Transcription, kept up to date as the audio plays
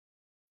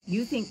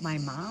You think my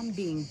mom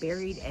being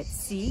buried at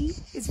sea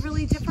is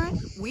really different?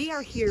 We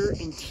are here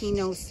in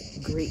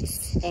Tinos,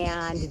 Greece,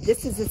 and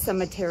this is a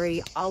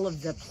cemetery. All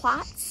of the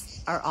plots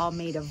are all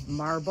made of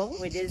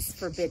marble. It is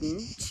forbidden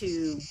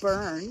to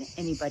burn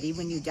anybody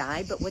when you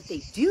die, but what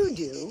they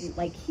do,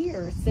 like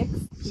here, 6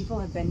 people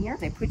have been here.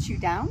 They put you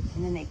down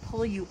and then they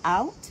pull you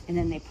out and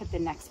then they put the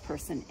next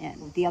person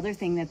in. The other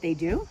thing that they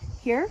do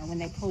here, when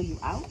they pull you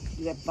out,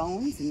 you have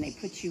bones and they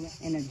put you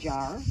in a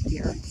jar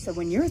here. So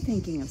when you're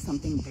thinking of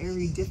something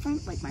very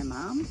different, like my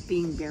mom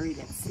being buried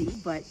at sea,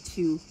 but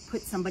to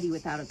put somebody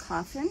without a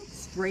coffin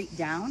straight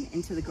down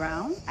into the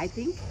ground, I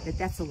think that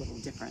that's a little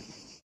different.